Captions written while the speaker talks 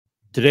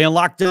Today on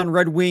Locked On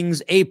Red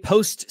Wings, a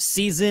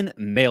postseason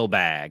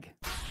mailbag.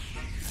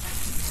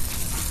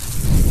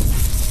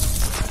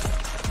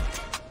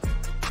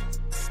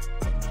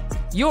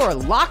 You're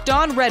Locked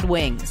On Red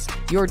Wings,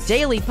 your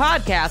daily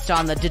podcast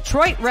on the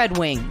Detroit Red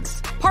Wings.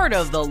 Part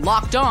of the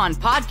Locked On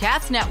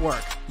Podcast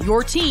Network,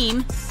 your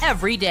team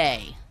every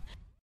day.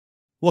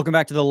 Welcome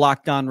back to the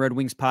Locked On Red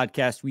Wings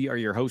podcast. We are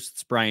your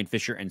hosts, Brian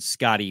Fisher and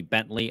Scotty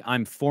Bentley.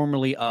 I'm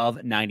formerly of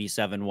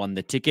 97.1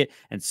 The Ticket,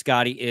 and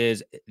Scotty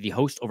is the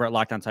host over at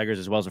Locked On Tigers,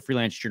 as well as a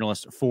freelance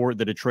journalist for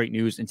the Detroit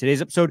News. And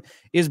today's episode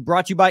is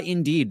brought to you by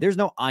Indeed. There's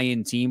no I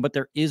in team, but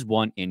there is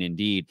one in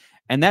Indeed.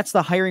 And that's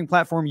the hiring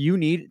platform you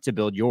need to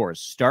build yours.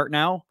 Start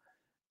now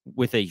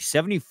with a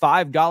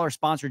 $75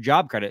 sponsored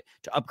job credit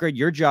to upgrade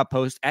your job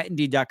post at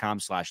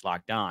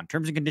Indeed.com/lockedon.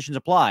 Terms and conditions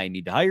apply.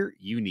 Need to hire?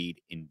 You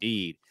need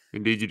Indeed.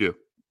 Indeed you do.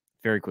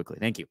 Very quickly.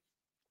 Thank you.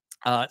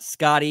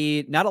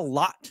 Scotty, not a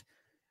lot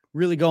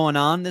really going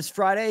on this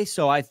Friday,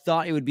 so I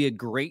thought it would be a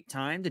great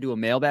time to do a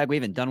mailbag. We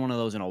haven't done one of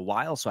those in a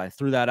while, so I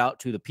threw that out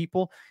to the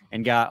people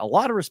and got a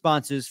lot of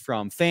responses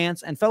from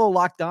fans and fellow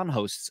Locked On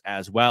hosts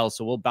as well.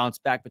 So we'll bounce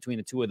back between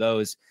the two of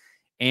those.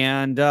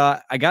 And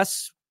I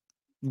guess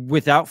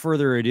without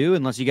further ado,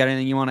 unless you got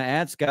anything you want to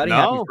add, Scotty,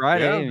 happy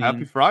Friday. Yeah,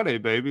 happy Friday,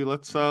 baby.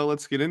 Let's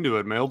get into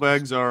it.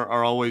 Mailbags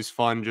are always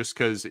fun just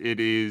because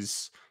it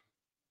is,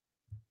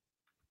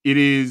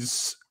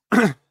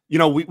 you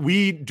know,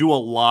 we do a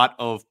lot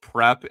of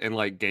prep and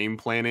like game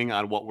planning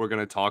on what we're going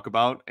to talk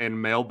about.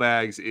 And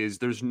mailbags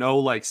there's no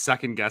like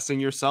second guessing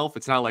yourself.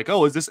 It's not like,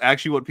 oh, is this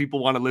actually what people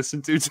want to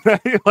listen to today?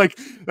 Like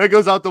that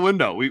goes out the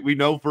window. We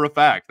know for a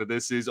fact that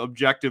this is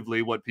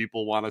objectively what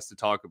people want us to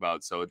talk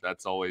about. So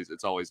it's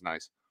always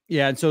nice.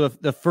 Yeah. And so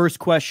the first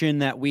question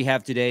that we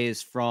have today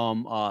is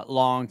from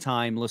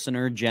longtime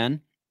listener,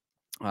 Jen,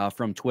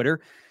 from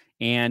Twitter.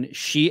 And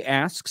she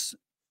asks,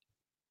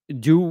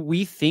 do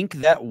we think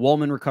that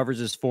Walman recovers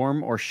his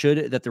form, or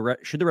should the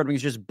Red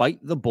Wings just bite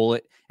the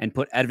bullet and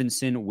put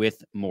Edvinsson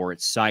with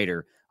Moritz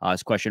Seider?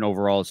 This question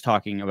overall is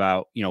talking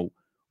about, you know,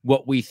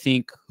 who we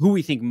think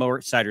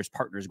Moritz Seider's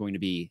partner is going to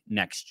be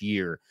next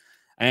year.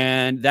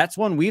 And that's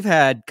one we've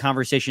had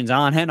conversations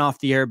on and off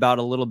the air about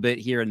a little bit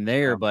here and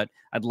there, but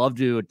I'd love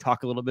to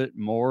talk a little bit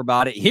more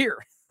about it here.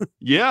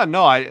 Yeah,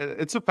 no,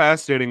 it's a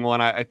fascinating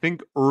one. I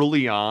think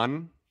early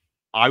on,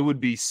 I would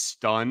be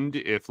stunned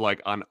if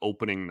like on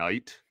opening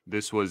night,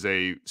 this was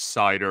a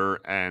Seider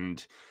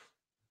and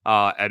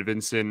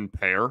Edvinsson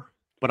pair.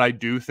 But I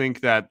do think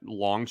that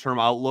long-term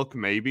outlook,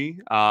 maybe.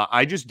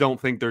 I just don't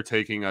think they're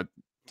taking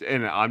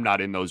and I'm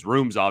not in those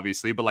rooms,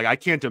 obviously, but like I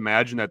can't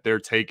imagine that they're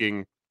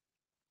taking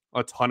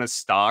a ton of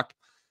stock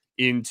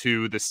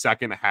into the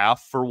second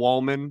half for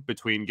Walman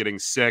between getting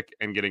sick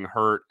and getting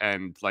hurt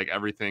and like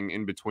everything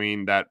in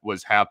between that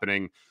was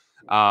happening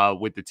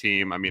with the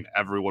team. I mean,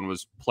 everyone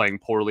was playing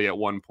poorly at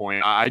one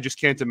point. I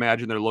just can't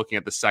imagine they're looking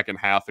at the second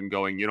half and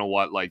going, you know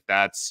what, like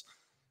that's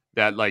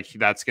going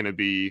to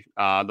be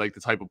like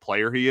the type of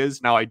player he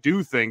is. Now, I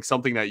do think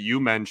something that you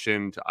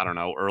mentioned, I don't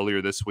know,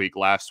 earlier this week,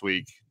 last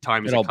week,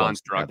 time is a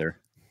construct.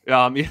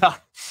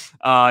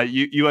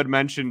 You had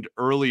mentioned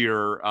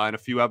earlier in a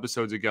few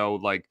episodes ago,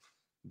 like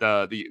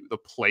the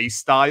play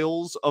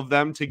styles of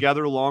them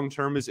together long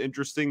term is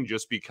interesting,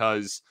 just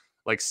because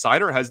like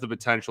Seider has the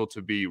potential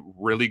to be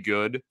really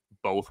good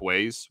both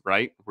ways,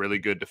 right? Really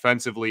good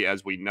defensively,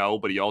 as we know,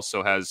 but he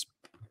also has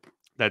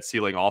that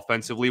ceiling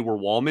offensively, where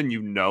Walman,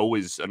 you know,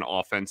 is an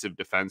offensive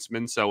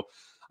defenseman. So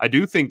I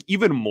do think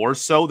even more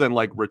so than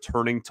like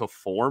returning to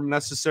form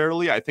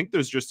necessarily, I think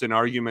there's just an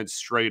argument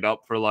straight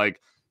up for like,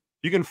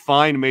 you can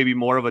find maybe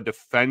more of a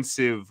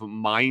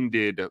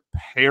defensive-minded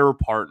pair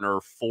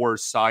partner for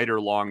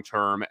Seider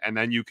long-term, and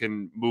then you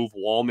can move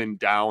Walman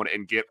down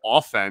and get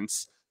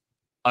offense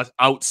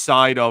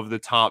outside of the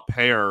top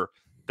pair.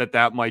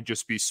 That might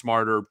just be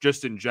smarter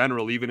just in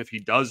general, even if he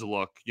does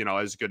look, you know,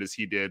 as good as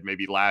he did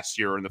maybe last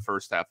year or in the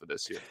first half of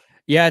this year.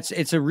 Yeah,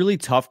 it's a really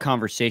tough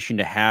conversation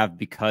to have,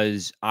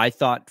 because I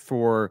thought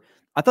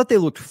they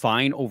looked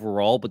fine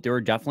overall, but there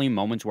were definitely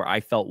moments where I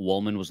felt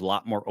Walman was a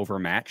lot more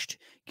overmatched,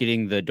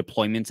 getting the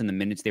deployments and the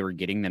minutes they were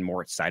getting than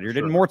Moritz Seider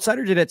did. And Moritz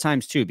Seider did at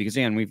times too, because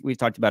again, we've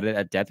talked about it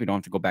at depth. We don't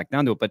have to go back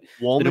down to it, but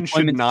Walman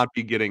should not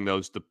be getting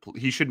those.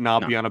 He should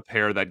not be on a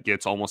pair that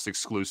gets almost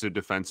exclusive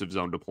defensive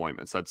zone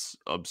deployments. That's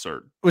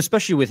absurd,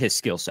 especially with his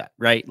skill set,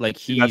 right?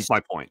 Like that's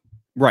my point,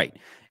 right?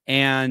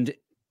 And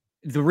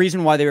the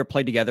reason why they were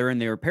played together and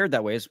they were paired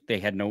that way is they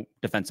had no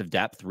defensive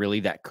depth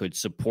really that could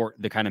support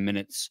the kind of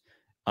minutes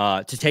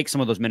to take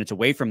some of those minutes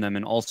away from them.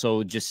 And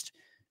also just,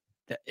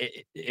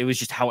 it was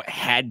just how it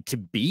had to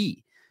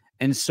be.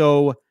 And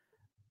so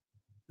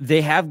they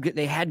had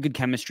good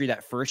chemistry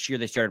that first year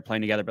they started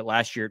playing together, but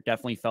last year it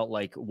definitely felt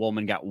like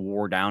Walman got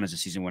wore down as the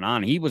season went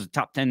on. He was a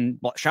top 10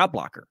 shot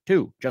blocker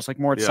too, just like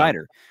Moritz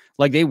Seider.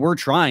 Like they were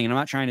trying, and I'm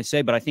not trying to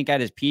say, but I think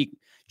at his peak,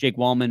 Jake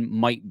Walman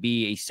might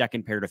be a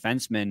second pair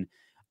defenseman.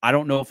 I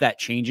don't know if that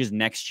changes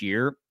next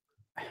year.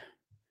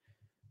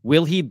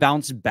 Will he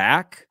bounce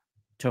back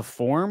to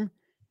form?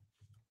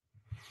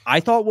 I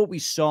thought what we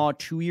saw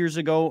 2 years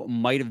ago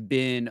might have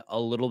been a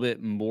little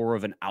bit more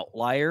of an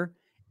outlier,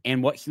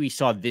 and what we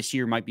saw this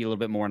year might be a little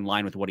bit more in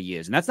line with what he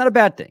is. And that's not a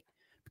bad thing,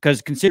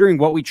 because considering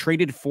what we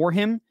traded for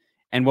him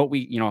and what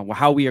we,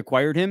 how we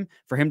acquired him,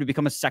 for him to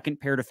become a second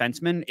pair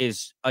defenseman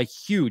is a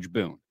huge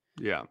boon.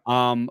 Yeah.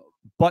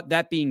 But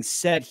that being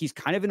said, he's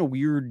kind of in a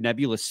weird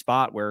nebulous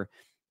spot where,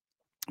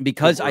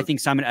 because I think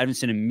Simon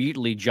Edvinsson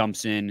immediately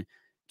jumps in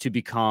to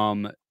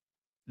become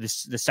the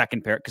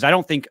second pair. Because I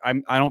don't think,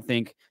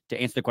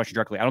 to answer the question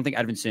directly, I don't think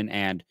Edvinsson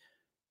and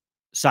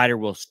Seider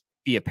will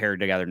be a pair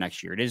together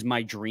next year. It is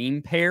my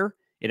dream pair.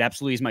 It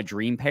absolutely is my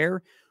dream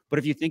pair. But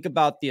if you think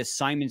about the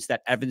assignments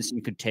that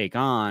Edvinsson could take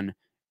on,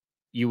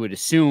 you would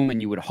assume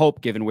and you would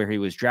hope, given where he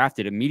was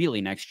drafted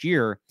immediately next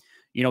year,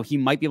 he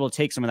might be able to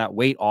take some of that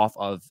weight off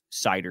of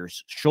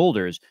Seider's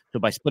shoulders. So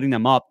by splitting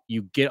them up,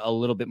 you get a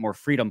little bit more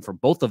freedom for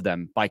both of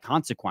them by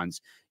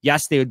consequence.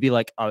 Yes, they would be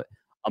like a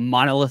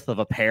monolith of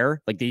a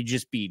pair. Like they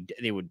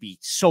would be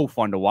so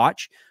fun to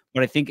watch.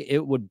 But I think it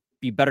would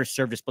be better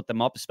served to split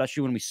them up,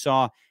 especially when we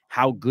saw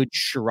how good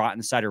Sherratt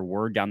and Seider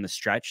were down the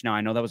stretch. Now,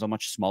 I know that was a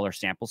much smaller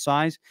sample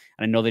size,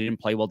 and I know they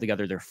didn't play well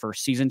together their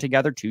first season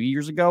together 2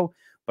 years ago.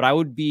 But I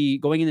would be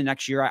going into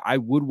next year, I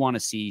would want to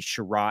see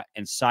Sherratt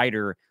and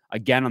Seider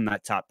again on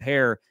that top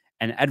pair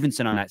and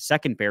Edvinsson on that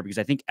second pair, because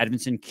I think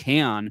Edvinsson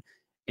can,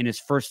 in his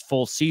first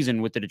full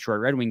season with the Detroit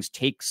Red Wings,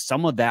 take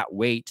some of that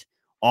weight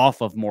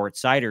off of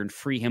Moritz Seider and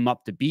free him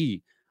up to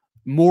be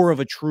more of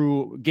a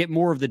true, get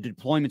more of the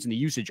deployments and the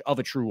usage of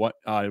a true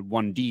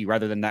 1D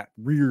rather than that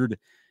weird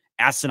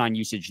asinine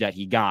usage that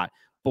he got.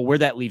 But where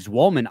that leaves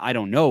Walman, I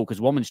don't know,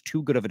 because Walman's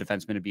too good of a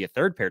defenseman to be a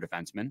third pair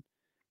defenseman.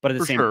 But at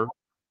the same time,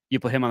 you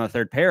put him on the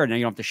third pair, and now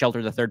you don't have to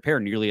shelter the third pair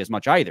nearly as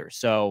much either.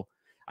 So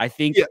I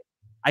think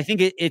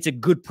it's a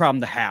good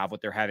problem to have,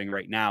 what they're having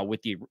right now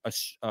with the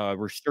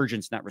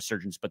resurgence, not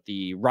resurgence, but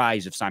the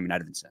rise of Simon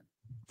Edvinsson.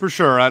 For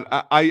sure.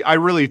 I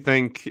really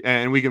think,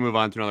 and we can move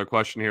on to another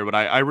question here, but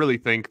I really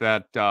think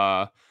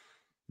that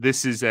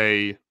this is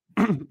a,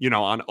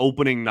 on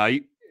opening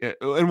night,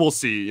 and we'll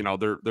see,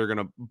 they're going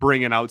to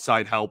bring in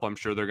outside help. I'm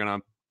sure they're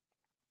going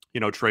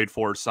to, trade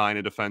for, sign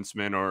a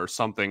defenseman or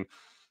something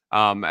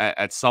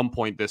at some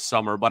point this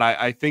summer. But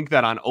I think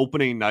that on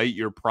opening night,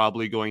 you're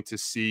probably going to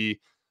see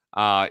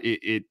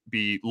it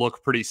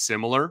look pretty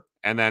similar.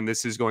 And then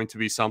this is going to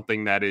be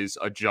something that is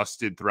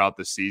adjusted throughout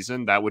the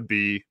season. That would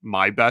be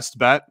my best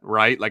bet,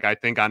 right? Like, I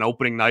think on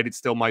opening night, it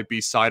still might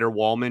be Seider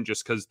Walman,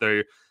 just because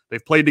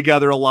they've played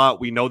together a lot.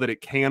 We know that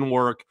it can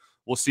work.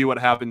 We'll see what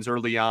happens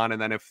early on.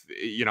 And then if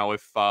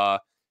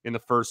in the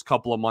first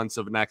couple of months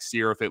of next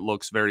year, if it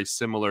looks very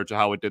similar to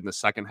how it did in the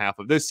second half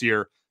of this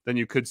year, then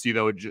you could see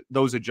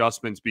those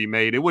adjustments be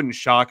made. It wouldn't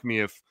shock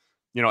me if,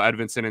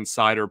 Edvinsson and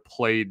Seider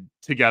played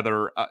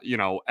together,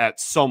 at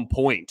some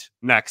point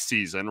next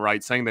season,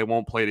 right? Saying they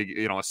won't play,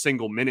 a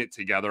single minute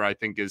together, I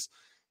think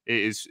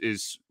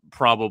is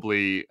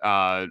probably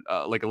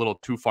like a little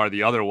too far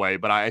the other way.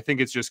 But I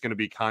think it's just going to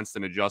be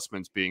constant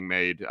adjustments being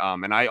made.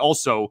 And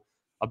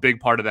a big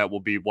part of that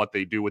will be what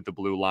they do with the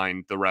blue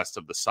line the rest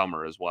of the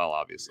summer as well,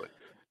 obviously.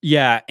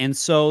 Yeah. And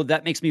so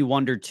that makes me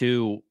wonder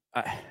too,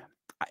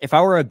 if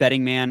I were a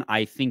betting man,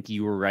 I think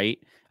you were right.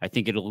 I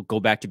think it'll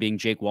go back to being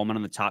Jake Walman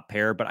on the top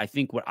pair. But I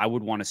think what I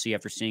would want to see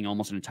after seeing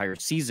almost an entire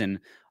season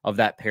of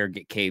that pair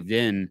get caved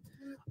in,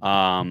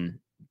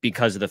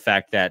 because of the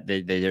fact that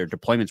their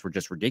deployments were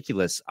just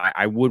ridiculous,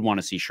 I would want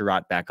to see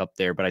Sherratt back up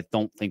there. But I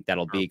don't think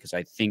that'll be, because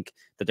I think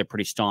that they're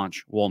pretty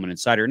staunch, Walman and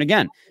Seider. And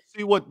again,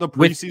 see what the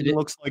preseason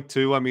looks like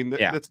too. I mean,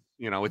 that's,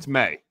 it's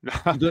May.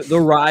 the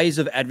rise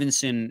of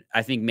Edvinsson,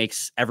 I think,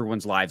 makes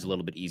everyone's lives a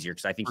little bit easier,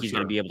 because I think he's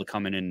going to be able to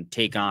come in and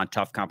take on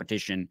tough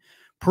competition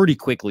pretty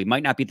quickly.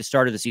 Might not be at the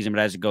start of the season, but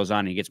as it goes on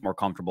and he gets more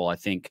comfortable, I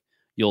think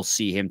you'll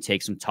see him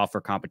take some tougher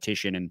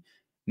competition and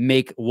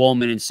make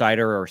Walman and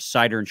Seider, or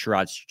Seider and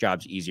Sherratt's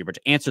jobs easier. But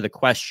to answer the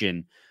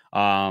question,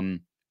 I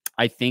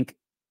think,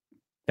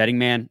 betting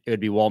man, it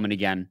would be Walman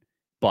again,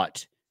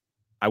 but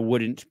I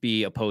wouldn't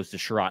be opposed to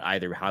Sherratt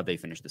either, how they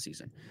finish the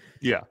season.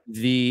 Yeah.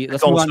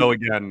 Let's also,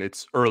 again,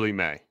 it's early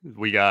May.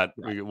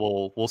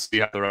 We'll see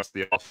how the rest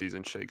of the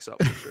offseason shakes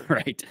up. For sure.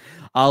 Right.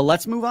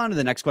 Let's move on to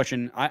the next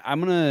question.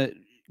 I'm going to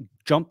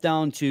jump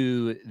down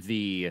to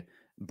the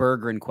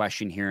Berggren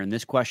question here. And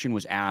this question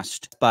was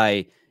asked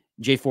by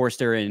Jay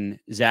Forrester and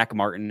Zach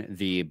Martin,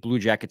 the Blue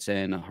Jackets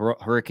and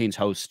Hurricanes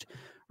host,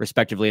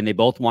 respectively. And they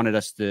both wanted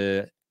us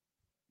to,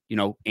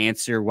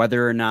 answer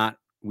whether or not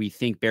we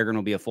think Berggren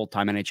will be a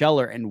full-time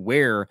NHLer and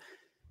where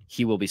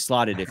he will be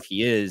slotted if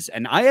he is.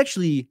 And I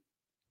actually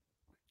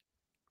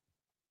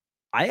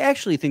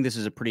think this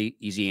is a pretty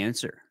easy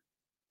answer.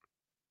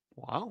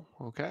 Wow.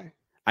 Okay.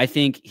 I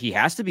think he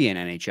has to be an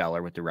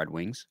NHLer with the Red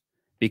Wings,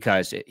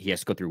 because he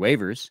has to go through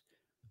waivers,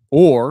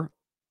 or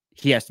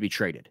he has to be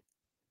traded,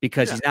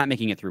 because he's not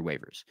making it through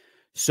waivers.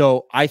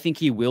 So I think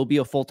he will be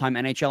a full-time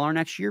NHLer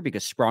next year,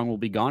 because Sprong will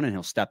be gone and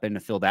he'll step in to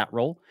fill that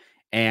role.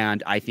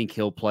 And I think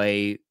he'll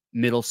play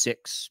middle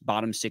six,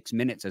 bottom 6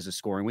 minutes as a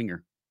scoring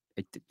winger.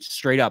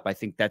 Straight up, I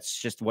think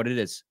that's just what it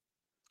is.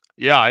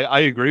 Yeah,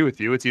 I agree with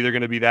you. It's either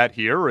going to be that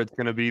here or it's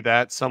going to be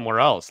that somewhere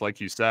else,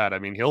 like you said. I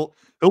mean, he'll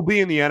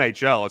be in the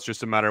NHL. It's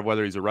just a matter of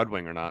whether he's a Red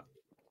Wing or not.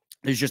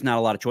 there's just not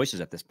a lot of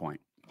choices at this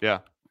point. Yeah.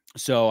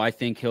 So I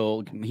think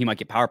he might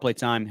get power play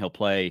time. He'll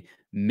play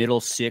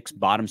middle six,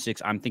 bottom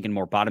six. I'm thinking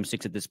more bottom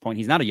six at this point.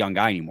 He's not a young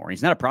guy anymore.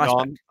 He's not a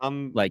prospect. No,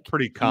 I'm like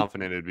pretty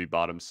confident it'd be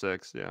bottom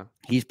six. Yeah.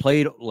 He's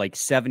played like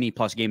 70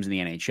 plus games in the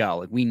NHL.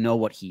 Like, we know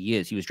what he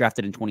is. He was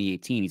drafted in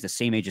 2018. He's the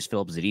same age as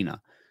Philip Zadina.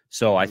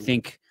 So I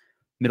think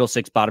middle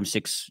six, bottom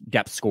six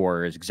depth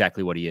scorer is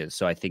exactly what he is.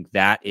 So I think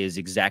that is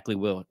exactly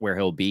where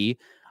he'll be.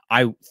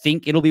 I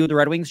think it'll be with the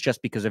Red Wings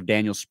just because of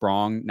Daniel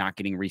Sprong not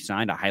getting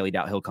re-signed. I highly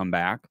doubt he'll come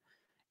back.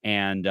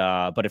 And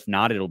but if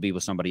not, it'll be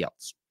with somebody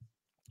else.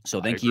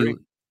 So thank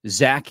you,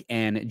 Zach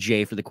and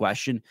Jay, for the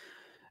question.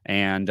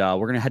 And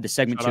we're going to head to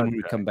segment 2 when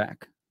we come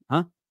back.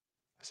 Huh?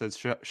 I said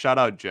shout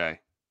out Jay.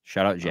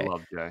 Shout out Jay. I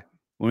love Jay.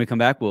 When we come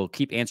back, we'll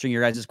keep answering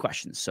your guys'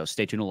 questions. So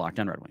stay tuned to Locked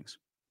On Red Wings.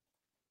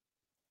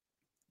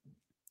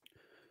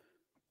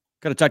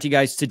 Got to talk to you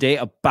guys today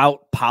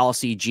about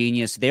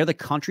Policygenius. They're the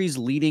country's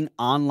leading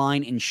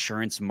online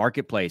insurance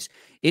marketplace.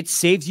 It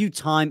saves you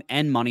time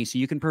and money so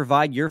you can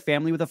provide your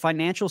family with a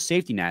financial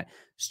safety net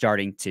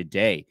starting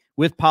today.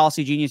 With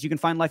Policygenius, you can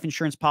find life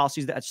insurance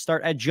policies that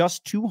start at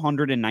just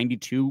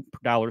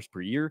 $292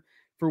 per year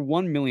for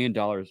 $1 million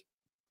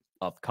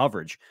of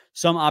coverage.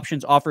 Some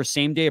options offer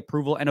same-day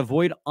approval and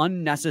avoid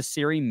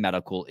unnecessary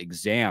medical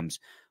exams.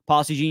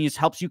 Policygenius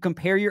helps you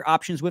compare your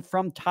options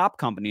from top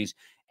companies,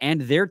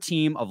 and their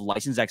team of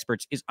licensed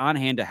experts is on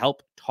hand to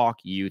help talk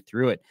you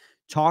through it.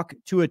 Talk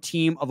to a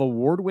team of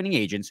award-winning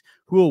agents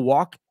who will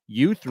walk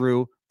you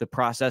through the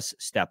process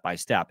step by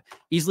step.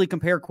 Easily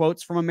compare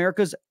quotes from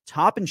America's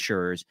top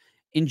insurers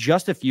in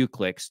just a few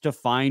clicks to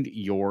find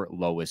your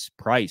lowest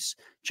price.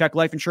 Check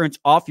life insurance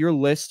off your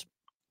list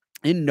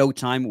in no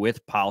time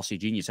with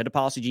Policygenius. Head to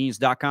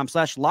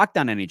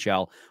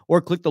policygenius.com/lockdownnhl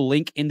or click the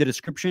link in the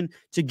description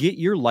to get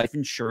your life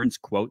insurance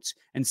quotes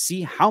and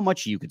see how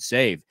much you could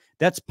save.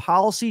 That's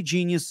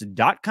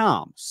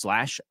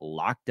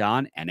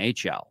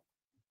policygenius.com/lockdownnhl.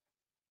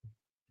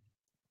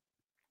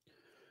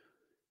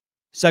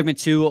 Segment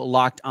 2,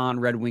 Locked On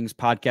Red Wings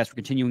podcast. We're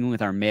continuing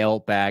with our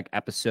mailbag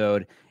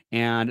episode.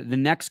 And the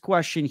next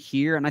question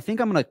here, and I think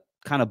I'm going to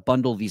kind of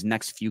bundle these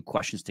next few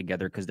questions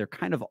together because they're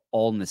kind of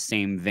all in the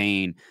same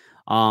vein.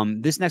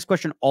 This next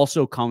question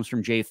also comes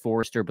from Jay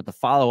Forrester, but the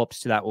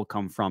follow-ups to that will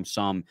come from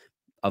some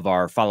of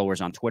our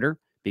followers on Twitter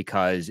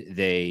because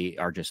they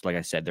are just, like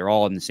I said, they're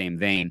all in the same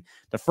vein.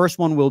 The first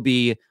one will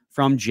be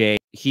from Jay.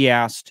 He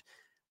asked,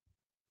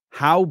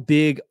 how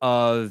big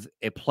of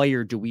a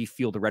player do we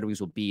feel the Red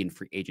Wings will be in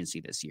free agency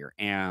this year?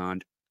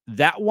 And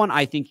that one,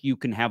 I think you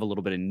can have a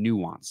little bit of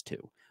nuance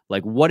to.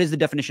 Like, what is the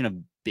definition of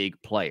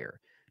big player?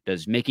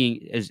 Because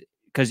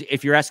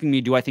if you're asking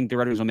me, do I think the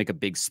Red Wings will make a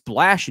big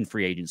splash in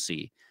free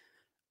agency?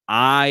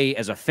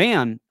 As a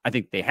fan, I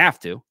think they have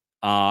to.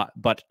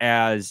 But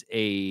as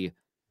a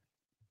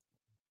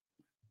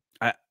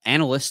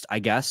analyst, I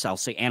guess I'll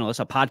say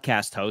analyst, a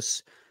podcast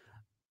host,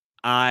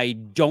 I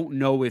don't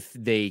know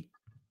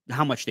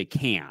how much they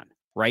can,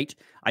 right?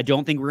 I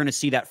don't think we're going to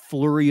see that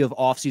flurry of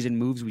offseason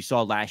moves we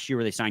saw last year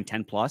where they signed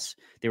 10 plus.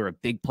 They were a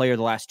big player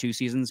the last 2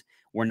 seasons.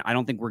 I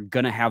don't think we're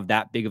going to have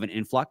that big of an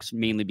influx,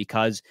 mainly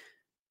because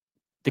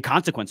the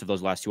consequence of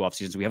those last 2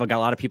 offseasons, we have got a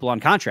lot of people on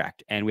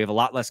contract and we have a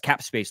lot less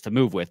cap space to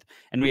move with.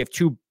 And we have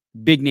 2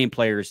 big name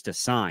players to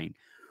sign.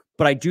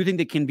 But I do think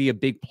they can be a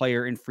big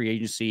player in free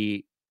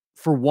agency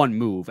for one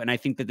move. And I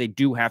think that they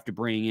do have to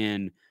bring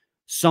in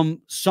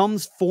some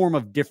form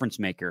of difference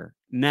maker.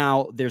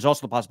 Now, there's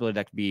also the possibility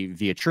that could be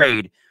via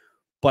trade,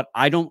 but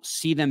I don't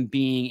see them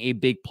being a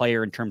big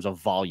player in terms of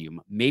volume.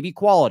 Maybe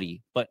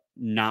quality, but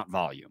not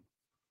volume.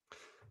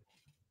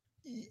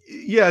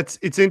 Yeah,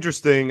 it's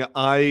interesting.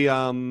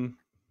 I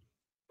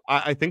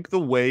think the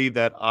way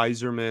that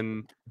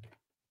Yzerman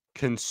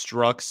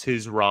constructs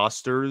his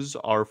rosters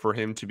are for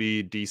him to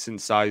be decent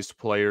sized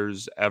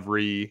players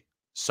every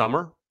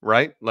summer,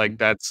 right?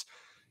 Like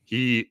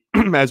he,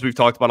 as we've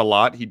talked about a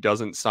lot, he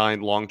doesn't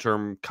sign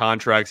long-term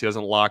contracts. He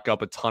doesn't lock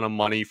up a ton of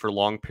money for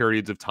long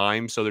periods of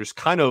time. So there's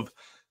kind of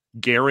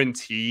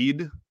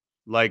guaranteed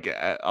like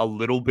a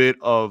little bit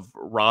of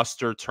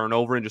roster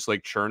turnover and just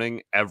like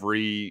churning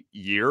every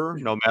year,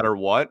 no matter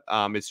what.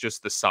 It's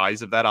just the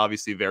size of that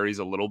obviously varies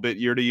a little bit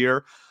year to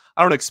year.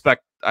 I don't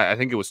expect, I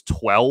think it was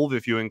 12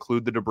 if you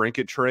include the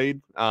DeBrincat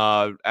trade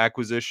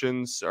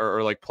acquisitions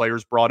or like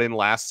players brought in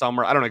last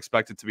summer. I don't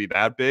expect it to be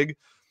that big.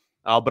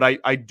 But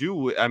I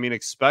do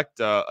expect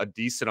a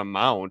decent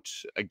amount.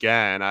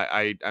 Again,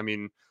 I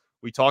mean,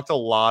 we talked a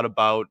lot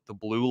about the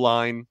blue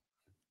line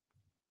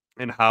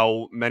and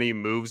how many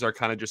moves are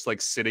kind of just like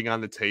sitting on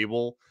the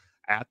table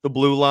at the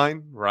blue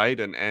line, right?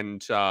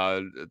 And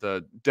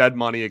the dead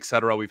money, et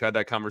cetera. We've had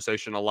that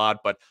conversation a lot,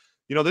 but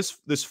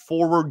this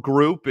forward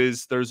group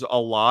there's a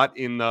lot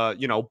in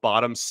the,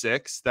 bottom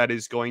 6 that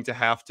is going to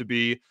have to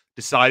be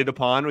decided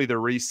upon,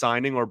 either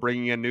re-signing or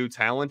bringing in new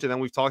talent. And then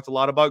we've talked a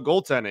lot about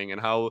goaltending and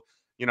how,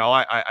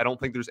 I don't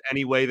think there's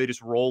any way they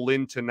just roll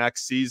into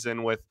next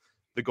season with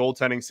the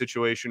goaltending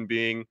situation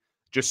being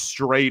just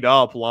straight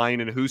up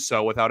Line and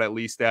Husso without at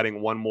least adding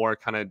one more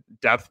kind of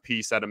depth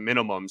piece at a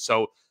minimum.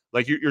 So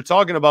Like you're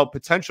talking about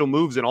potential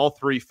moves in all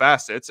three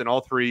facets and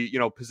all three,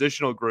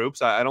 positional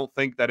groups. I don't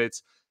think that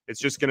it's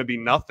just going to be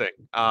nothing.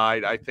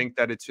 I think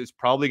that it's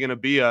probably going to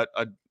be a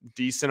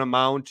decent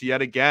amount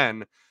yet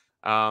again.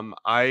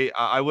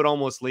 I would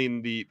almost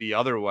lean the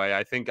other way.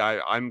 I think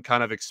I'm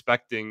kind of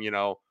expecting,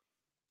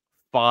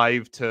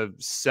 5 to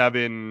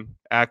 7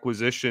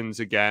 acquisitions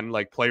again,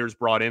 like players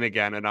brought in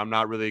again, and I'm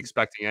not really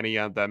expecting any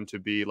of them to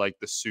be like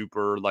the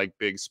super like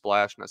big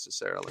splash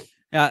necessarily.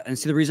 Yeah, and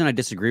see, the reason I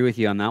disagree with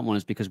you on that one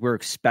is because we're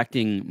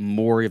expecting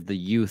more of the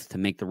youth to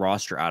make the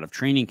roster out of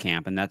training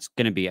camp, and that's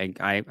going to be,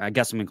 I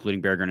guess I'm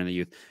including Berggren and the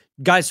youth,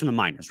 guys from the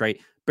minors, right?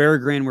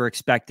 Berggren, we're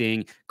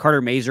expecting. Carter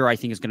Mazur, I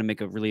think, is going to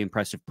make a really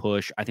impressive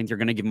push. I think they're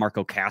going to give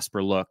Marco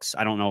Casper looks.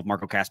 I don't know if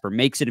Marco Casper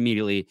makes it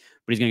immediately,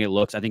 but he's going to get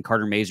looks. I think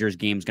Carter Mazur's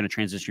game is going to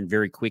transition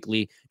very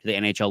quickly to the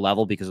NHL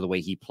level because of the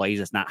way he plays.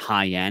 It's not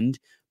high end,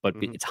 but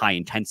it's high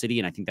intensity,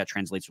 and I think that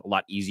translates a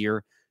lot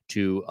easier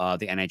to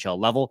the NHL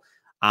level.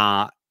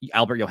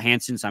 Albert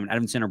Johansson, Simon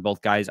Edvinsson are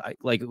both guys.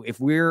 If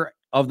we're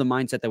of the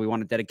mindset that we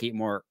want to dedicate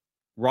more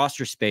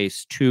roster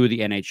space to the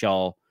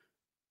NHL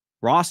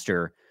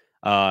roster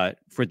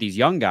for these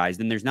young guys,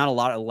 then there's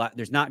not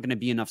there's not going to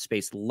be enough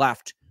space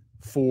left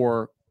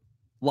for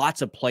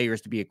lots of players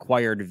to be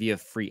acquired via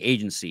free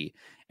agency.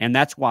 And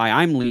that's why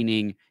I'm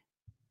leaning,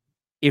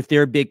 if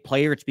they're a big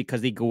player, it's because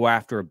they go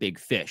after a big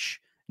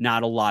fish,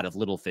 not a lot of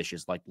little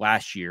fishes like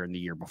last year and the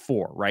year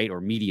before, right?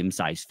 Or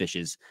medium-sized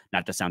fishes,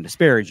 not to sound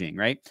disparaging,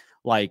 right?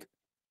 Like,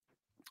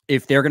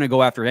 if they're going to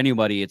go after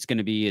anybody, it's going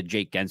to be a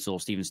Jake Gensel,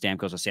 Steven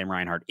Stamkos, or Sam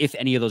Reinhart, if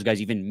any of those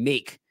guys even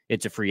make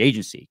it to free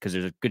agency, because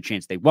there's a good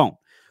chance they won't.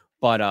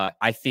 But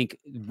I think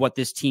what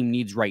this team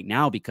needs right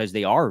now, because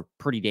they are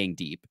pretty dang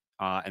deep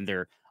and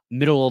they're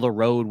middle of the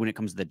road when it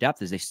comes to the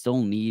depth, is they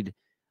still need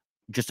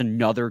just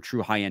another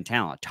true high-end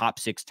talent, top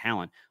 6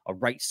 talent, a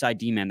right side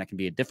D-man that can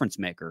be a difference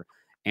maker.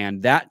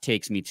 And that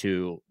takes me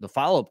to the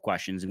follow-up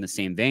questions in the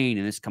same vein.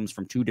 And this comes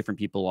from 2 different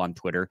people on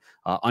Twitter,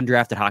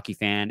 Undrafted Hockey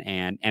Fan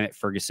and Emmett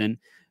Ferguson.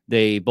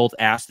 They both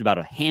asked about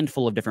a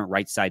handful of different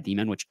right side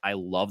D-men, which I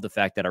love the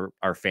fact that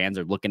our fans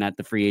are looking at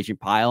the free agent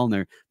pile and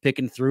they're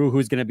picking through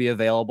who's going to be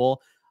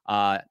available.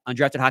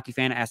 Undrafted Hockey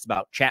Fan asked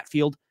about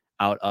Chatfield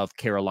out of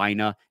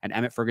Carolina, and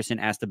Emmett Ferguson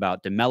asked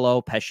about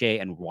DeMello, Pesce,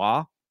 and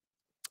Roy.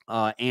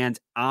 And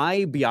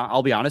I'll be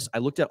honest, I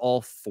looked at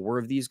all 4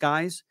 of these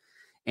guys,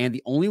 and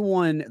the only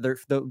one,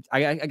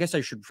 I guess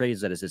I should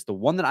phrase that as this, the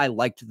one that I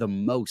liked the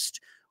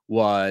most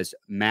was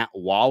Matt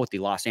Waugh with the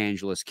Los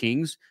Angeles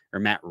Kings, or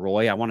Matt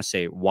Roy. I want to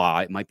say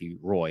Waugh. It might be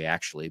Roy,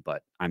 actually,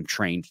 but I'm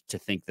trained to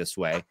think this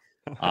way.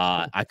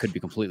 I could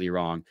be completely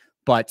wrong.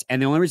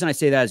 And the only reason I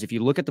say that is if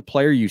you look at the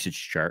player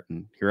usage chart,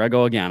 and here I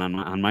go again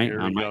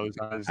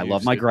I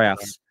love my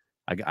graphs.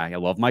 I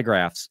love my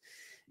graphs.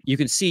 You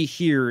can see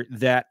here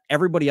that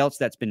everybody else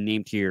that's been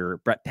named here,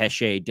 Brett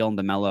Pesce, Dylan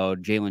DeMello,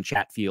 Jalen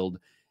Chatfield,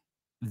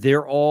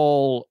 they're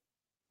all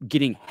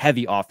getting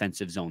heavy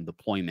offensive zone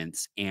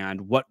deployments.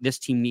 And what this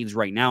team needs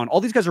right now, and all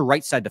these guys are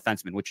right side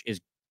defensemen, which is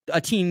a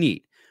team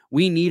need.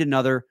 We need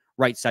another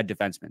right side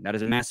defenseman. That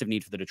is a massive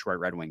need for the Detroit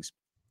Red Wings.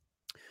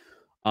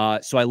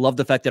 So I love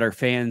the fact that our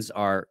fans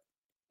are,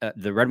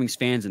 the Red Wings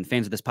fans and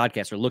fans of this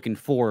podcast are looking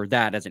for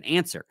that as an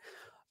answer.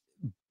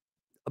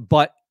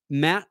 But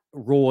Matt,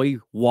 Roy,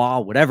 Waugh,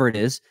 whatever it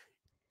is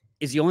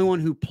the only one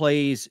who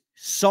plays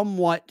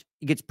somewhat,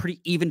 gets pretty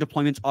even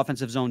deployments,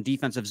 offensive zone,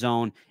 defensive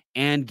zone,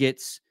 and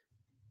gets,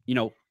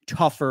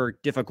 tougher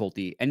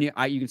difficulty. And you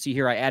can see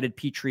here, I added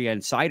Petrie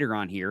and Sider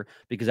on here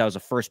because I was a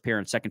first pair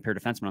and second pair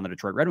defenseman on the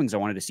Detroit Red Wings. I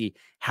wanted to see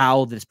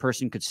how this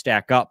person could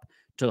stack up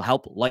to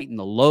help lighten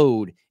the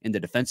load in the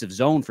defensive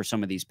zone for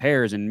some of these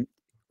pairs. And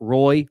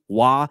Roy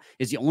Waugh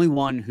is the only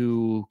one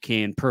who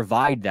can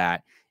provide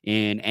that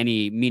in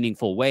any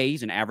meaningful way.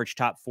 He's an average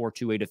top 4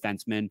 2-way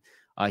defenseman.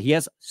 He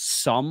has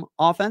some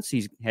offense.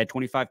 He's had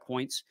 25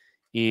 points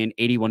in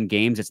 81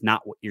 games. It's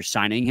not what you're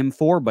signing him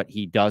for, but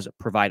he does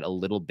provide a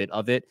little bit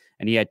of it.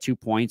 And he had 2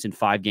 points in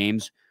 5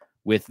 games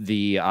with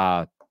the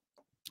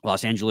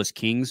Los Angeles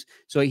Kings.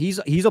 So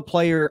he's a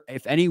player,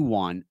 if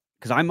anyone,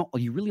 because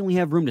you really only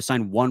have room to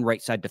sign one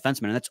right side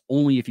defenseman, and that's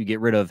only if you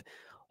get rid of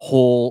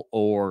Hull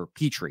or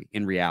Petrie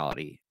in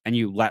reality, and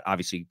you let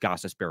obviously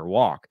Gostisbehere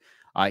walk.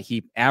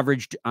 He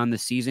averaged on the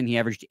season, he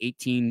averaged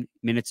 18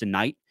 minutes a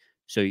night.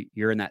 So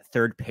you're in that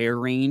third pair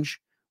range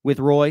with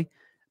Roy,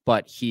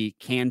 but he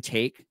can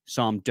take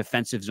some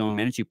defensive zone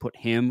minutes. You put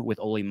him with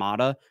Ole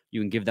Mata,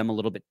 you can give them a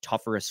little bit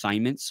tougher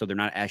assignments, so they're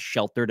not as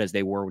sheltered as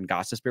they were when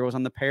Gostisbehere was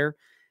on the pair.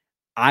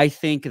 I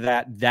think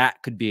that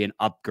could be an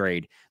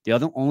upgrade.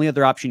 The only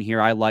other option here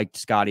I liked,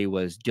 Scotty,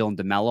 was Dylan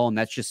DeMello, and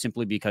that's just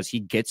simply because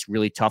he gets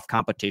really tough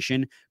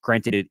competition.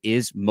 Granted, it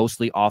is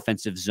mostly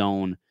offensive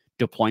zone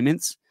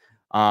deployments,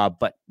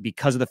 but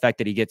because of the fact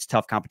that he gets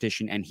tough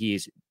competition and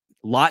he's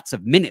lots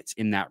of minutes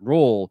in that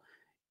role,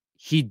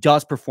 he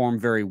does perform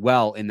very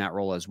well in that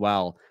role as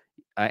well.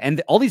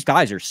 And all these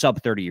guys are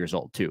sub 30 years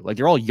old too. Like,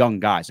 they're all young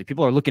guys. Like,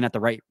 people are looking at the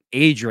right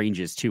age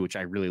ranges too, which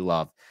I really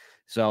love.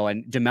 So,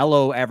 and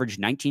DeMello averaged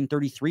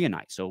 1933 a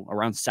night. So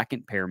around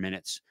second pair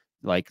minutes,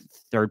 like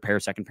third pair,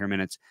 second pair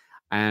minutes.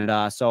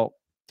 And so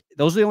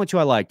those are the only two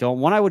I like.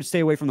 One I would stay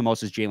away from the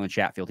most is Jalen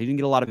Chatfield. He didn't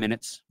get a lot of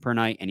minutes per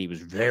night, and he was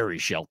very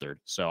sheltered.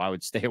 So I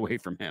would stay away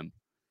from him.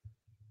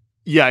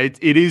 Yeah,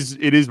 it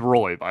is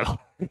Roy, by the way.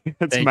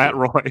 It's Thank Matt you.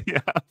 Roy.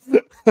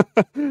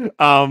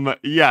 Yeah.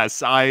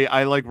 Yes,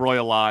 I like Roy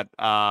a lot.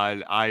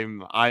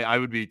 I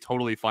would be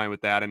totally fine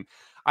with that. And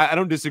I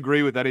don't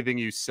disagree with anything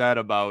you said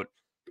about,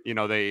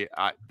 they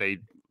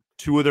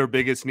two of their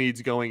biggest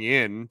needs going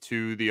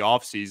into the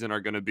offseason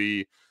are going to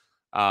be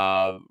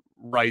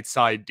right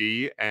side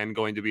D and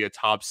going to be a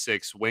top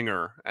 6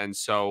 winger. And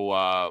so,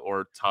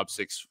 or top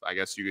 6, I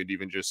guess you could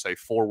even just say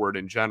forward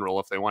in general.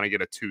 If they want to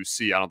get a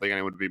 2C, I don't think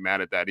anyone would be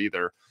mad at that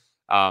either.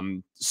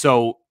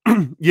 So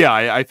yeah,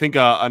 I think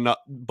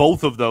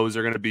both of those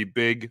are going to be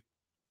big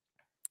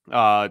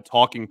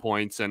talking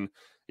points. And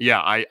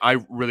yeah, I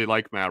really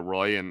like Matt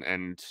Roy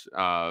and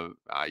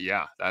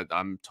yeah,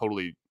 I'm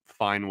totally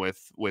fine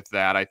with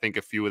that. I think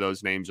a few of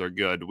those names are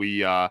good.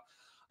 I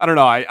don't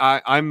know.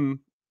 I'm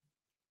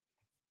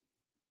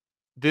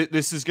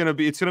this is gonna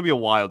be a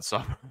wild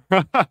summer.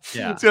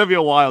 Yeah. It's gonna be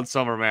a wild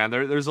summer, man.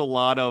 There's a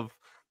lot of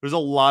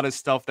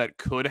stuff that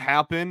could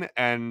happen,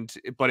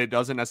 but it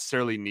doesn't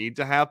necessarily need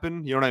to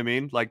happen. You know what I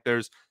mean? Like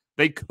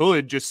they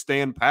could just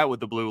stand pat with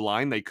the blue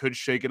line. They could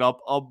shake it up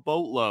a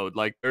boatload.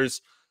 Like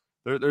there's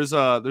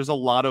a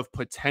lot of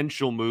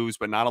potential moves,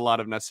 but not a lot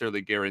of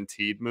necessarily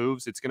guaranteed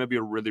moves. It's gonna be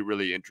a really,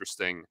 really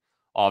interesting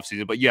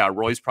offseason. But yeah,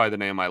 Roy's probably the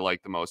name I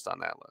like the most on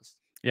that list.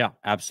 Yeah,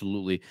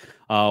 absolutely.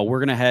 We're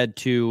going to head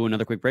to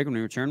another quick break. When we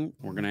return,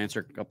 we're going to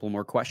answer a couple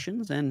more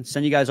questions and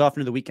send you guys off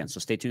into the weekend. So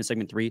stay tuned to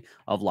segment 3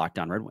 of Locked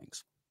On Red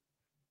Wings.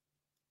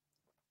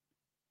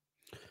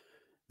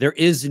 There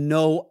is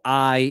no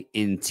I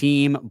in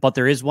team, but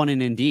there is one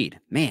in Indeed.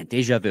 Man,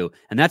 deja vu.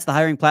 And that's the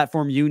hiring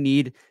platform you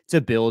need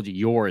to build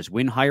yours.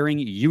 When hiring,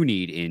 you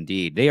need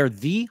Indeed. They are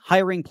the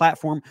hiring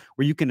platform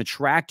where you can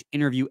attract,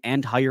 interview,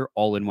 and hire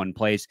all in one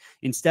place.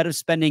 Instead of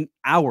spending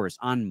hours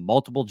on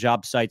multiple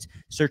job sites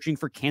searching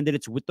for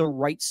candidates with the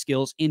right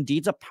skills,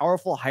 Indeed's a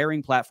powerful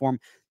hiring platform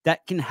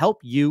that can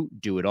help you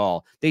do it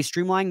all. They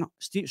streamline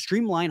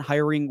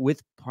hiring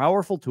with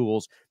powerful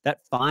tools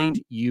that find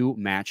you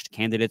matched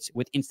candidates.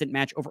 With Instant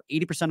Match, over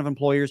 80% of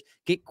employers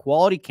get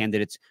quality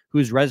candidates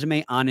whose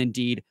resume on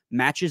Indeed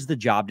matches the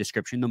job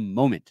description the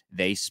moment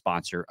they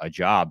sponsor a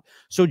job.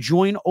 So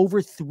join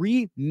over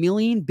 3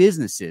 million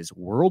businesses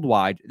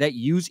worldwide that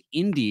use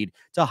Indeed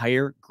to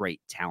hire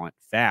great talent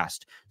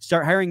fast.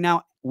 Start hiring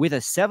now with a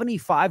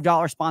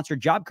 $75 sponsored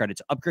job credit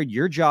to upgrade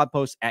your job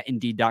post at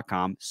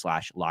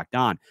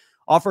Indeed.com/lockedon.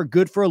 Offer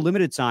good for a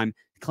limited time.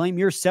 Claim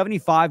your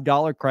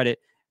 $75 credit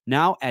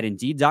now at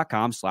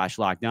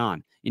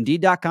Indeed.com/lockedon.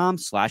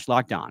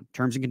 Indeed.com/lockedon.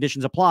 Terms and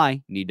conditions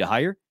apply. Need to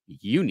hire?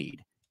 You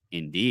need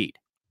Indeed.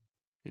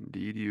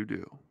 Indeed you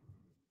do.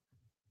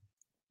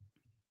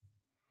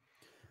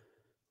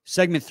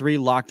 Segment 3,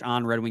 Locked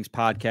On Red Wings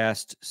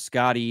podcast.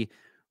 Scotty,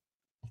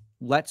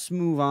 let's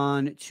move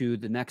on to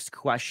the next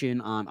question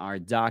on our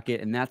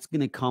docket, and that's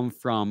going to come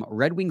from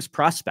Red Wings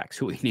prospects,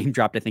 who we name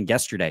dropped, I think,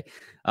 yesterday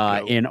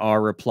in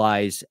our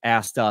replies,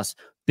 asked us,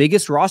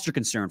 biggest roster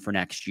concern for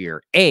next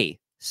year: A,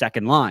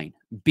 second line;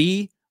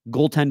 B,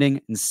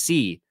 goaltending; and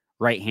C,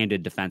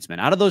 right-handed defenseman.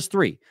 Out of those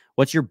 3,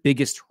 what's your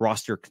biggest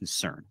roster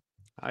concern?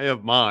 I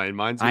have mine.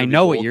 I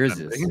know what yours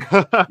is.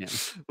 Yeah.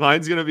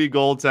 Mine's going to be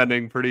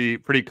goaltending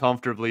pretty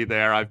comfortably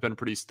there. I've been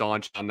pretty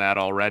staunch on that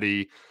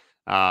already.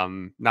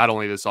 Not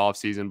only this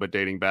offseason, but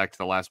dating back to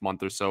the last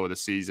month or so of the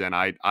season.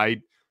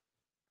 I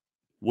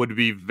would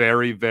be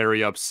very,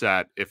 very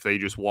upset if they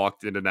just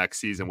walked into next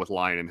season with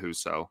Lyon and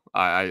Husso.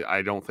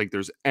 I don't think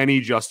there's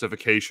any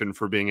justification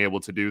for being able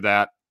to do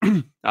that.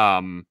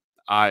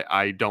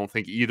 I don't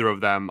think either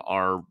of them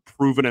are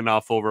proven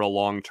enough over a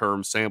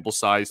long-term sample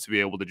size to be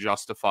able to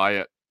justify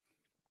it.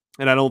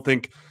 And I don't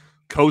think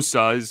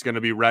Kosa is going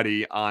to be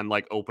ready on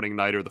like opening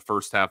night or the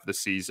first half of the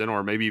season,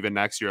 or maybe even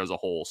next year as a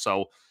whole.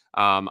 So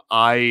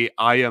I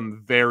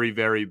am very,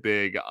 very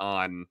big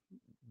on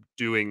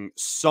doing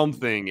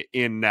something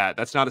in net.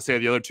 That's not to say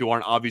the other two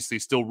aren't obviously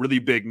still really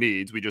big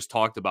needs. We just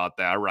talked about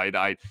that,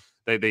 right?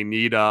 They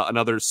need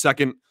another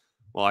second.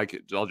 Well,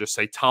 I'll just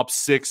say top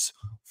 6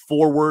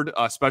 forward,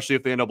 especially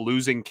if they end up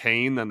losing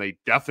Kane, then they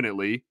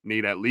definitely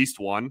need at least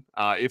one,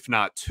 if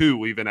not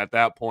 2, even at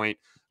that point.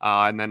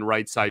 And then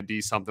right side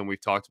D, something we've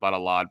talked about a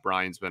lot.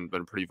 Brian's been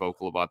pretty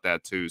vocal about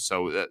that too.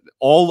 So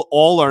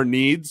all our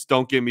needs,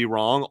 don't get me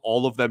wrong,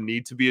 all of them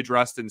need to be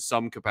addressed in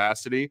some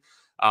capacity.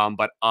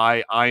 But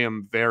I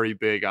am very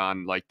big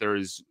on, like, there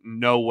is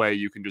no way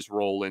you can just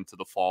roll into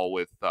the fall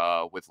with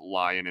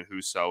Lyon and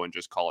Husso and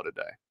just call it a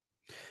day.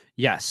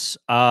 Yes.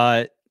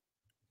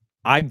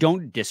 I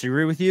don't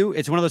disagree with you.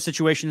 It's one of those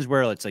situations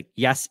where it's like,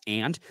 yes,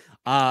 and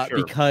Sure.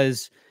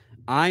 Because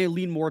I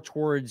lean more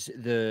towards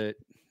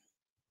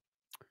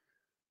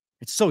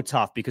it's so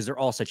tough because they're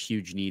all such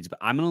huge needs, but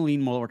I'm going to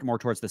lean more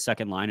towards the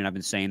second line. And I've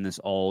been saying this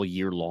all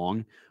year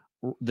long.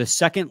 The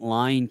second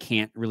line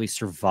can't really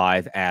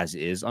survive as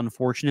is,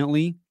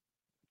 unfortunately,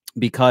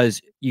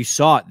 because you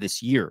saw it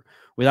this year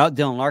without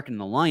Dylan Larkin in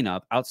the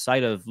lineup,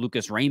 outside of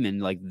Lucas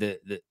Raymond, like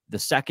the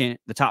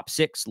top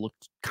six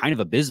looked kind of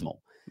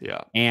abysmal.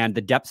 Yeah. And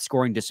the depth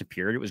scoring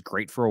disappeared. It was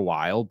great for a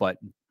while, but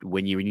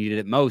when you needed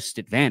it most,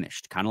 it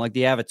vanished, kind of like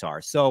the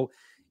Avatar. So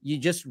you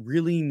just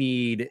really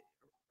need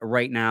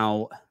right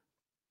now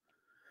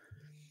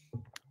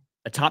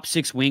a top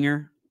six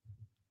winger.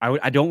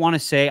 I don't want to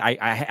say,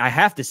 I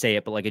have to say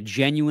it, but like a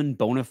genuine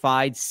bona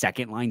fide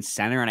second line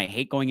center. And I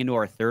hate going into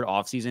our third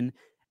offseason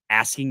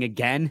asking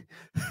again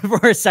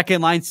for a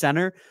second line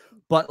center,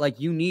 but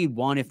like you need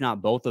one, if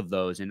not both of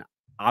those. And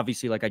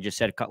obviously, like I just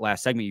said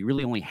last segment, you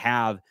really only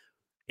have,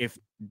 if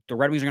the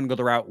Red Wings are going to go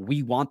the route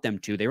we want them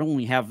to, they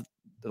only have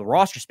the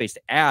roster space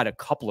to add a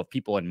couple of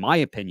people, in my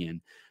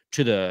opinion,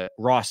 to the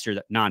roster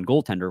that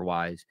non-goaltender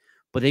wise,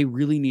 but they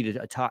really needed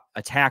to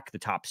attack the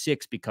top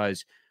six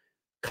because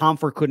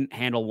Comfer couldn't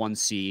handle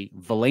 1C.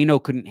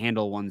 Veleno couldn't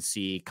handle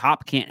 1C.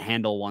 Kopp can't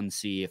handle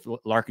 1C if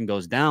Larkin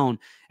goes down.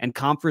 And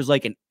Comfer's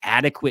like an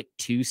adequate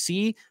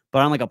 2C,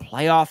 but on like a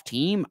playoff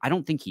team, I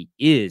don't think he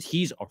is.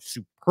 He's a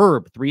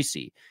superb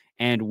 3C.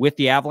 And with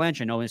the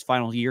Avalanche, I know in his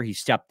final year, he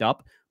stepped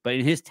up, but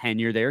in his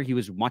tenure there, he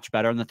was much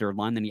better on the third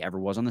line than he ever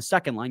was on the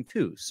second line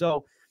too.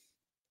 So,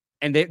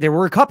 and they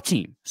were a cup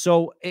team.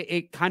 So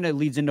it kind of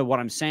leads into what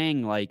I'm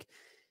saying. Like,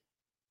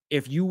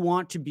 if you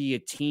want to be a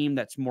team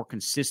that's more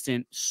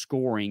consistent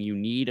scoring, you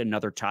need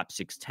another top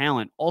six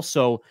talent.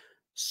 Also,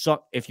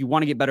 so if you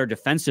want to get better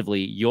defensively,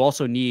 you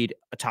also need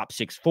a top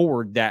six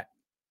forward that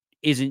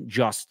isn't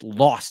just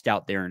lost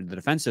out there in the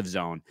defensive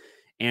zone.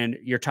 And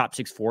your top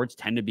six forwards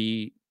tend to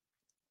be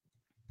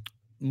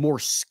more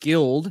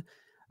skilled,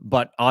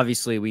 but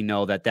obviously we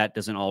know that that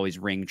doesn't always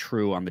ring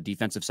true on the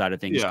defensive side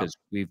of things because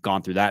we've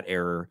gone through that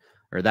error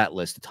or that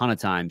list a ton of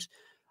times.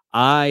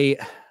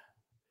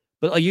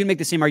 But like, you make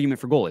the same argument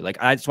for goalie. Like,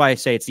 that's why I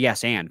say it's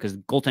yes and, because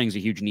goaltending is a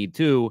huge need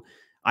too.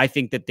 I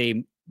think that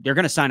they're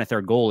going to sign a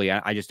third goalie.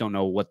 I just don't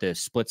know what the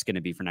split's going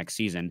to be for next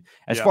season.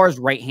 As far as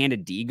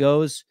right-handed D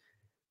goes,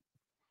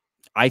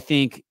 I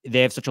think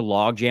they have such a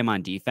log jam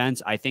on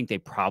defense. I think they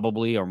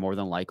probably are more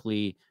than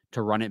likely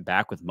to run it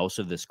back with most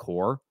of this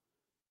core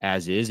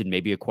as is and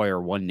maybe acquire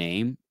one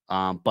name.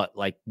 But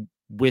like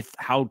with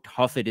how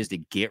tough it is to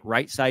get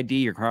right side D,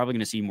 you're probably going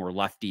to see more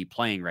lefty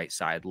playing right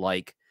side,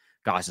 like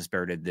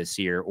Gostisbehere did this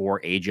year,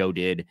 or Ajo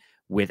did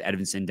with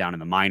Edvinsson down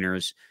in the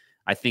minors.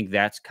 I think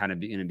that's kind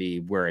of going to be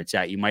where it's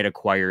at. You might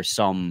acquire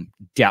some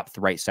depth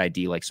right side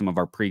D, like some of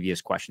our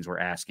previous questions were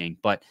asking,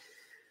 but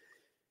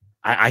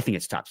I think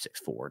it's top six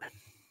forward.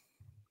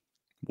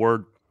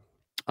 Word.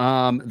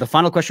 The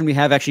final question we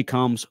have actually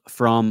comes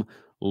from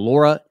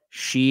Laura.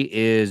 She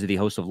is the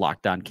host of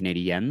Locked On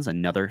Canadiens,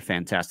 another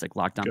fantastic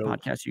Locked On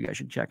podcast you guys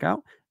should check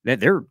out. They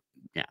do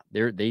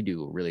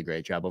a really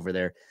great job over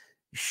there.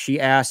 She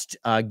asked,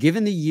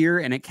 given the year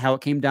and how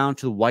it came down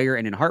to the wire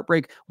and in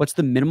heartbreak, what's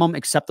the minimum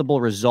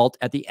acceptable result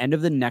at the end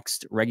of the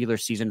next regular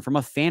season from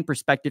a fan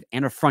perspective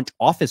and a front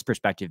office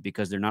perspective,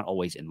 because they're not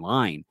always in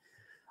line?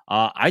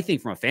 I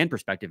think from a fan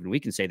perspective, and we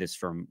can say this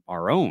from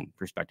our own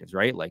perspectives,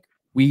 right? Like,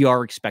 we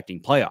are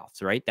expecting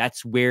playoffs, right?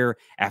 That's where,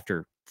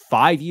 after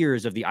 5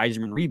 years of the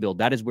Yzerman rebuild,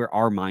 that is where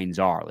our minds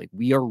are. Like,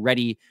 we are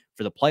ready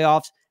for the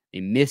playoffs.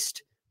 They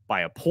missed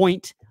by a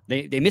point.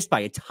 They missed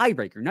by a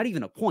tiebreaker, not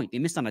even a point. They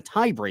missed on a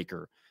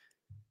tiebreaker.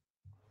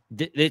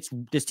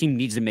 This team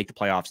needs to make the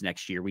playoffs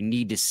next year. We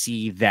need to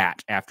see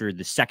that after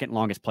the second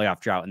longest playoff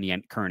drought in the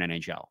current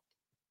NHL.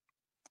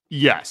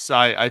 Yes,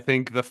 I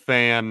think the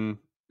fan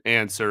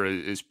answer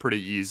is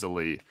pretty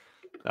easily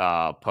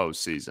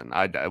postseason.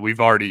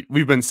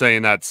 We've been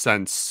saying that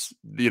since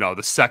the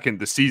second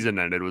the season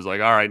ended. It was like,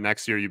 all right,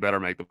 next year you better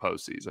make the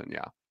postseason.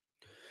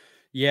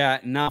 Yeah.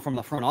 Now from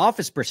the front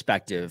office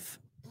perspective,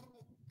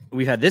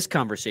 we've had this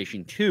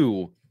conversation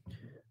too.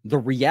 The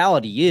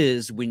reality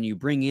is, when you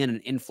bring in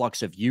an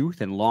influx of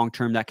youth and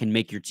long-term, that can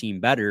make your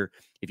team better.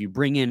 If you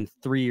bring in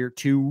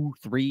 2,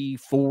 3,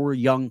 4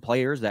 young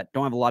players that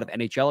don't have a lot of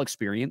NHL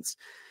experience,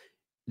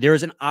 there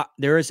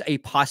is a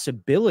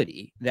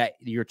possibility that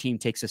your team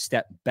takes a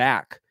step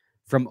back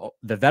from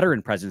the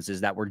veteran presences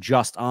that were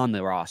just on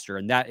the roster.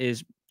 And that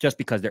is just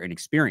because they're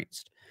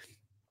inexperienced.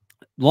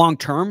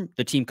 Long-term,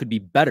 the team could be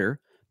better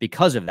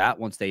because of that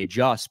once they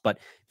adjust, but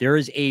there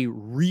is a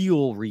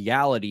real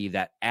reality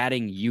that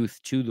adding youth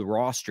to the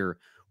roster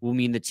will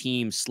mean the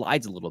team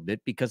slides a little bit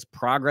because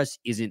progress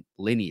isn't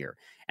linear.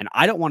 And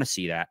I don't want to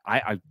see that.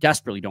 I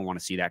desperately don't want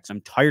to see that, because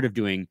I'm tired of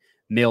doing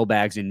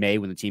mailbags in May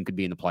when the team could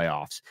be in the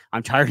playoffs.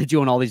 I'm tired of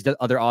doing all these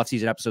other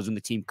offseason episodes when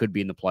the team could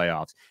be in the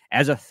playoffs.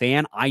 As a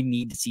fan, I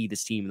need to see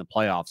this team in the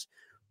playoffs,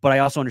 but I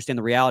also understand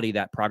the reality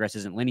that progress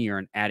isn't linear,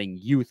 and adding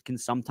youth can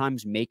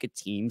sometimes make a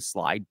team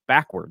slide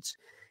backwards.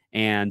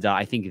 And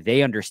I think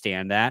they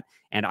understand that.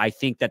 And I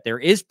think that there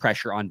is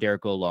pressure on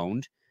Derek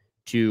Lalonde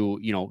to,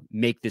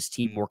 make this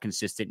team more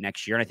consistent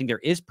next year. And I think there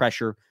is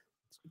pressure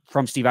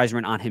from Steve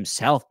Yzerman on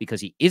himself,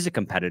 because he is a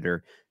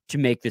competitor, to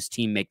make this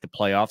team make the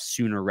playoffs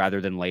sooner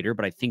rather than later.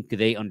 But I think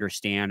they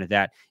understand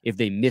that if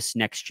they miss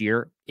next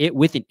year,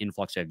 with an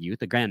influx of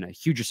youth, again, a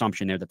huge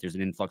assumption there that there's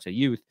an influx of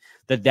youth,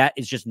 that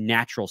is just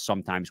natural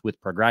sometimes with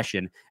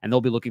progression. And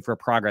they'll be looking for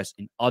progress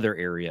in other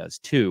areas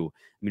too.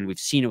 I mean, we've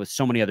seen it with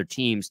so many other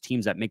teams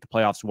that make the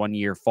playoffs one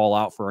year, fall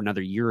out for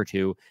another year or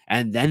two,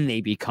 and then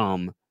they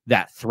become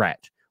that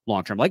threat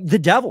long term. Like the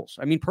Devils.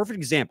 I mean, perfect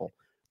example.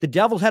 The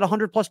Devils had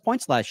 100+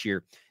 points last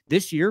year.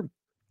 This year,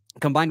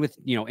 combined with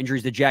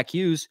injuries to Jack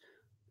Hughes,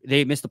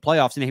 they missed the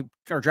playoffs and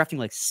they are drafting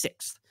like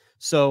 6th.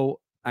 So,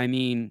 I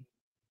mean,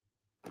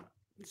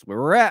 that's where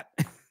we're at.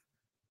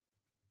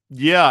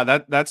 Yeah,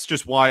 that's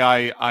just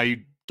why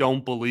I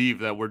don't believe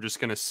that we're just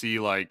gonna see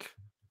like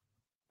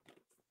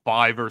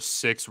 5 or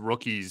 6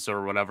 rookies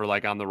or whatever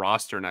like on the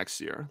roster next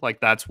year.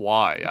 Like that's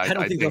why I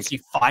don't think they'll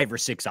see 5 or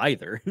 6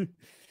 either.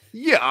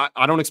 Yeah,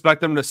 I don't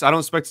expect them to. I don't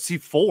expect to see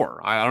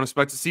 4. I don't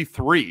expect to see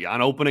 3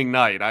 on opening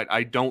night.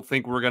 I don't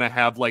think we're gonna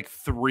have like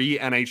 3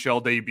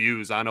 NHL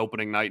debuts on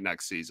opening night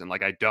next season.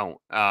 Like I don't.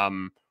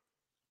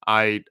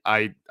 I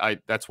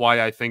that's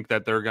why I think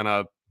that they're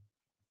gonna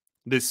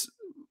this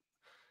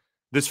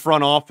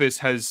front office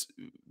has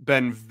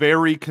been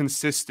very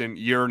consistent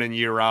year in and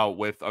year out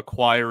with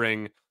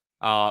acquiring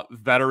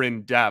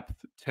veteran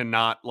depth to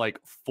not like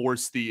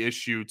force the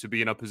issue to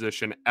be in a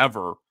position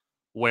ever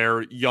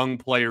where young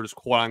players,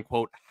 quote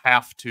unquote,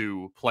 have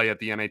to play at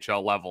the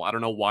NHL level. I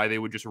don't know why they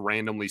would just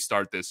randomly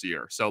start this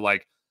year. So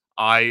like,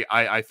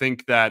 I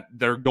think that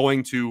they're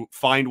going to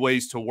find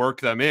ways to work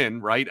them in,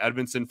 right?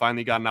 Edvinsson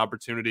finally got an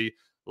opportunity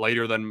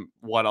later than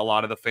what a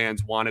lot of the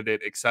fans wanted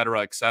it, et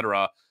cetera, et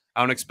cetera.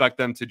 I don't expect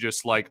them to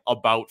just like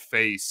about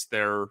face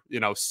their,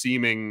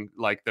 seeming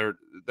like their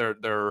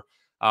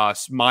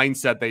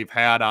mindset they've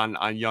had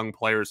on young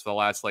players for the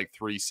last like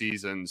 3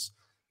 seasons.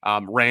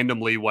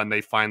 Randomly when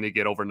they finally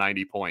get over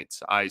 90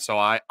 points. I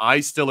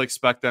still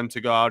expect them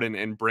to go out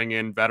and bring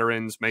in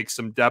veterans, make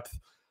some depth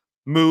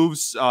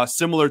moves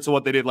similar to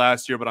what they did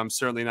last year, but I'm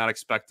certainly not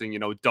expecting,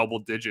 double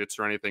digits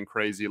or anything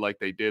crazy like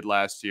they did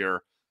last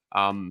year.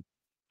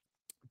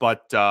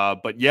 But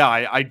yeah,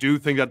 I do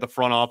think that the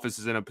front office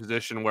is in a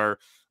position where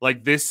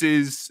like this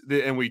is,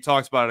 and we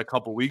talked about it a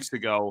couple weeks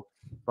ago,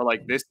 but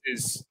like this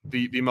is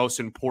the most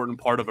important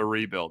part of a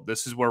rebuild.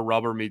 This is where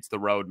rubber meets the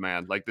road,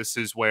 man. Like this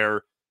is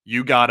where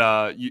you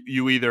gotta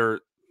you either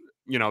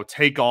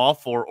take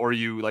off or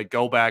you like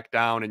go back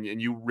down,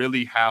 and you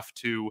really have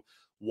to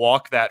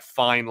walk that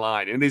fine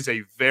line. It is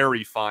a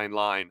very fine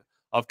line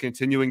of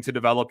continuing to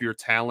develop your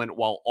talent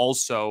while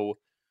also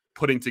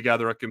putting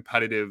together a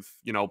competitive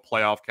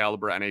playoff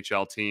caliber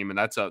NHL team, and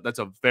that's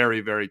a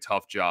very, very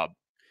tough job.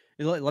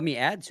 Let me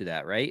add to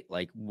that, right?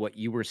 Like what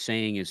you were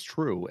saying is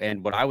true,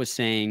 and what I was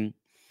saying,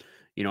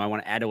 I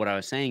want to add to what I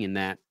was saying in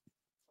that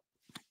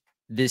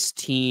this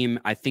team,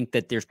 I think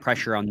that there's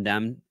pressure on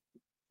them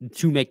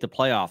to make the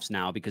playoffs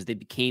now because they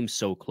became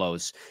so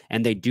close,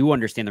 and they do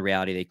understand the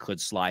reality they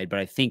could slide. But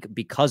I think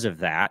because of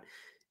that,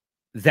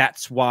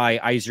 that's why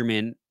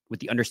Yzerman, with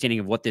the understanding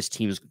of what this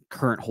team's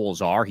current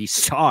holes are, he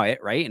saw it,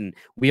 right? And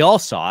we all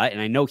saw it.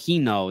 And I know he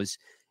knows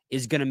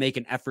is going to make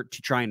an effort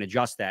to try and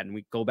adjust that. And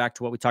we go back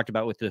to what we talked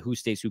about with the who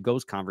stays, who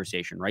goes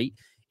conversation, right?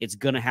 It's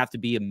going to have to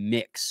be a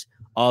mix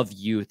of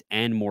youth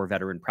and more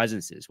veteran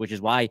presences, which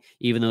is why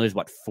even though there's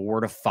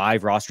 4 to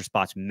 5 roster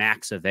spots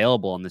max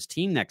available on this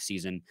team next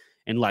season,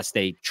 unless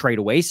they trade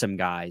away some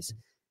guys,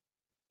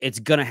 it's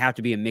going to have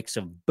to be a mix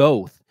of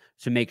both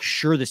to make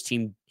sure this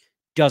team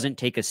doesn't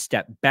take a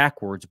step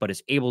backwards, but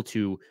is able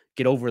to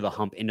get over the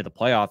hump into the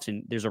playoffs.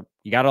 And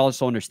you got to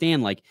also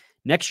understand, like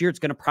next year, it's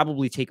going to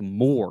probably take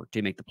more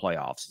to make the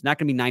playoffs. It's not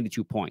going to be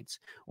 92 points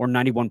or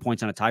 91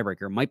 points on a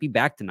tiebreaker. It might be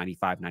back to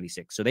 95,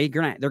 96. So they're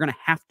going to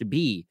have to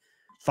be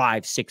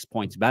 5-6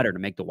 points better to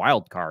make the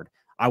wild card,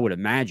 I would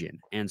imagine.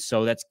 And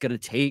so that's going to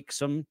take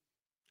some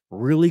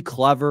really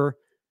clever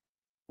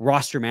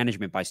roster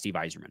management by Steve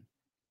Yzerman.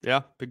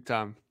 Yeah, big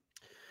time.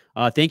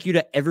 Thank you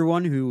to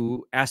everyone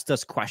who asked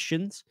us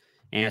questions.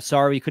 And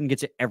sorry we couldn't get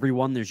to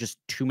everyone. There's just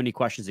too many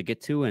questions to get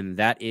to, and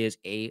that is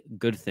a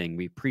good thing.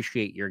 We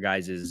appreciate your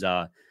guys'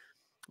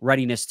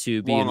 readiness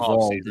to be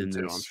involved in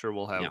this. I'm sure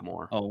we'll have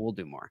more. Oh, we'll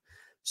do more.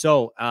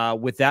 So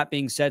with that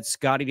being said,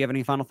 Scotty, do you have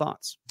any final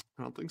thoughts?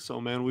 I don't think so,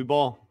 man. We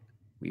ball.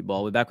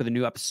 We'll be back with a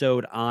new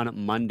episode on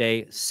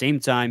Monday. Same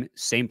time,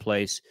 same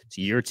place. It's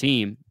your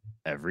team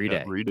every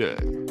day. Every day.